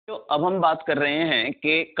अब हम बात कर रहे हैं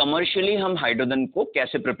कि कमर्शियली हम हाइड्रोजन को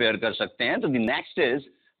कैसे प्रिपेयर कर सकते हैं। तो the next is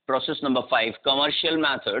process number 5, commercial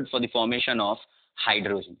method for the formation of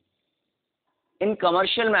hydrogen. In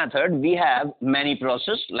commercial method, we have many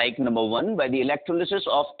process like number 1 by the electrolysis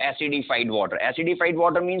of acidified water. Acidified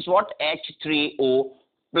water means what? H3O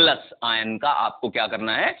plus ion का आपको क्या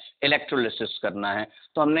करना है? Electrolysis करना है.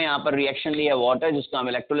 तो हमने यहाँ पर रिएक्शन लिया वाटर जिसका हम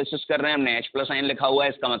इलेक्ट्रोलिसिस कर रहे हैं. हमने H प्लस आयन लिखा हुआ है.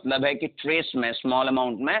 इसका मतलब है कि ट्रेस में स्मॉल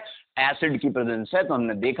अमाउंट में एसिड की प्रेजेंस है. तो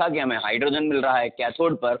हमने देखा कि हमें हाइड्रोजन मिल रहा है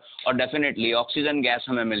कैथोड पर और डेफिनेटली ऑक्सीजन गैस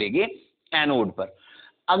हमें मिलेगी एनोड पर.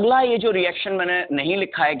 अगला ये जो रिएक्शन मैंने नहीं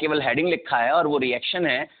लिखा है, केवल हेडिंग लिखा है, और वो रिएक्शन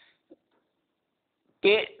है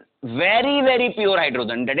कि very very pure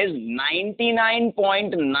hydrogen, that is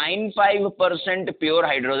 99.95% pure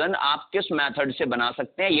hydrogen आप किस मेथड से बना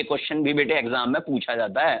सकते हैं. ये क्वेश्चन भी बेटे एग्जाम में पूछा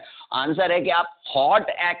जाता है. आंसर है कि आप hot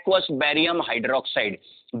aqueous barium hydroxide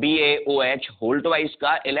BaOH Holt wise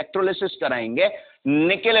का इलेक्ट्रोलिसिस कराएंगे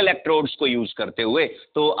निकेल इलेक्ट्रोड्स को यूज करते हुए,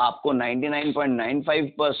 तो आपको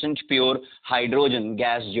 99.95% प्योर हाइड्रोजन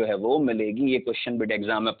गैस जो है वो मिलेगी. ये क्वेश्चन बेटे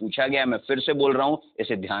एग्जाम में पूछा गया है, मैं फिर से बोल रहा हूं,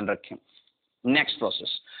 इसे ध्यान रखें. नेक्स्ट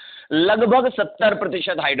प्रोसेस, लगभग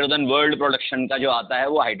 70% हाइड्रोजन वर्ल्ड प्रोडक्शन का जो आता है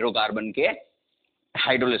वो हाइड्रोकार्बन के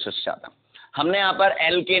हाइड्रोलिसिस से आता है. हमने यहाँ पर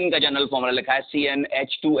एल्केन का जनरल फॉर्मूला लिखा है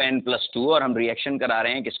CnH2n+2 और हम रिएक्शन करा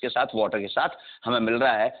रहे हैं किसके साथ? वाटर के साथ. हमें मिल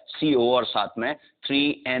रहा है CO और साथ में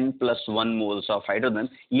 3n+1 मोल्स ऑफ हाइड्रोजन.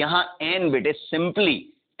 यहाँ n बेटे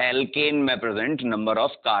सिंपली एल्केन में present number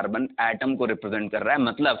of carbon atom को रिप्रेजेंट कर रहा है.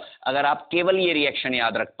 मतलब अगर आप केवल ये रिएक्शन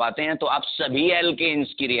याद रख पाते हैं तो आप सभी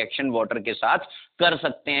एल्केन्स की रिएक्शन वाटर के साथ कर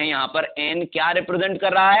सकते हैं. यहाँ पर n क्या रिप्रेजेंट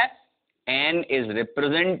कर रहा है? n is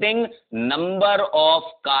representing number of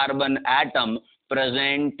carbon atom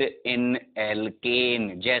present in alkane.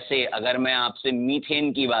 जैसे अगर मैं आपसे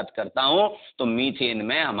मीथेन की बात करता हूं तो मीथेन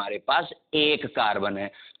में हमारे पास एक कार्बन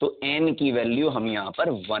है, तो n की वैल्यू हम यहां पर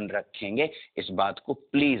 1 रखेंगे. इस बात को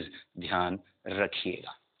प्लीज ध्यान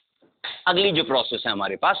रखिएगा. अगली जो प्रोसेस है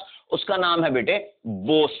हमारे पास उसका नाम है बेटे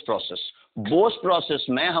बोस प्रोसेस. बोस प्रोसेस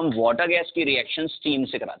में हम वाटर गैस की रिएक्शन स्टीम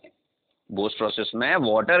से कराते हैं. बोस प्रोसेस में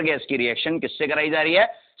वाटर गैस की रिएक्शन किससे कराई जा रही है?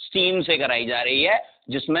 स्टीम से कराई जा रही है,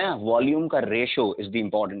 जिसमें वॉल्यूम का ratio is the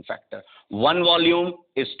important factor. 1 volume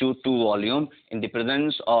is to 2 volume. In the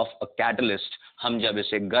presence of a catalyst हम जब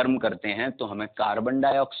इसे गर्म करते हैं तो हमें कार्बन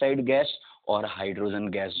डाइऑक्साइड गैस और हाइड्रोजन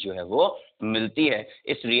गैस जो है वो मिलती है.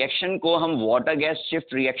 इस रिएक्शन को हम वाटर गैस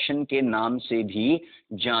शिफ्ट रिएक्शन के नाम से भी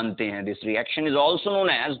जानते हैं. This reaction is also known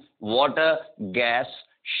as water gas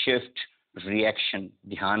shift reaction.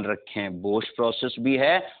 ध्यान रखें, बोस प्रोसेस भी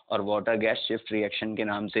है और वाटर गैस शिफ्ट रिएक्शन के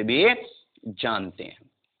नाम से भी जानते हैं.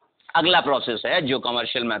 अगला प्रोसेस है जो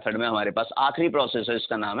कमर्शियल मेथड में हमारे पास आखिरी प्रोसेस है,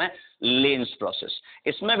 इसका नाम है लेंस प्रोसेस.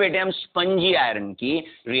 इसमें बेटे हम स्पंजी आयरन की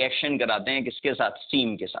रिएक्शन कराते हैं किसके साथ?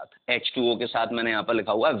 स्टीम के साथ. H2O के साथ मैंने यहां पर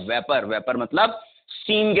लिखा हुआ है वेपर. वेपर मतलब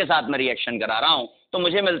स्टीम के साथ मैं रिएक्शन करा रहा हूं, तो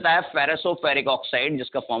मुझे मिलता है फेरेसोफेरिक ऑक्साइड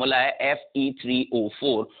जिसका फॉर्मूला है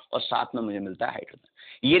Fe3O4 और साथ में मुझे मिलता है हाइड्रोजन.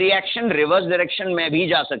 ये रिएक्शन रिवर्स डायरेक्शन में भी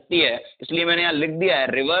जा सकती है, इसलिए मैंने यहां लिख दिया है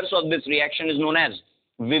reverse of this reaction is known as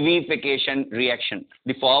vivification reaction.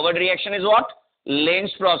 The forward reaction is what?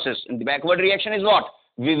 Lens process. And the backward reaction is what?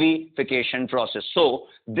 Vivification process. So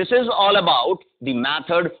this is all about the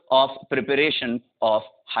method of preparation of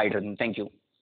hydrogen. Thank you.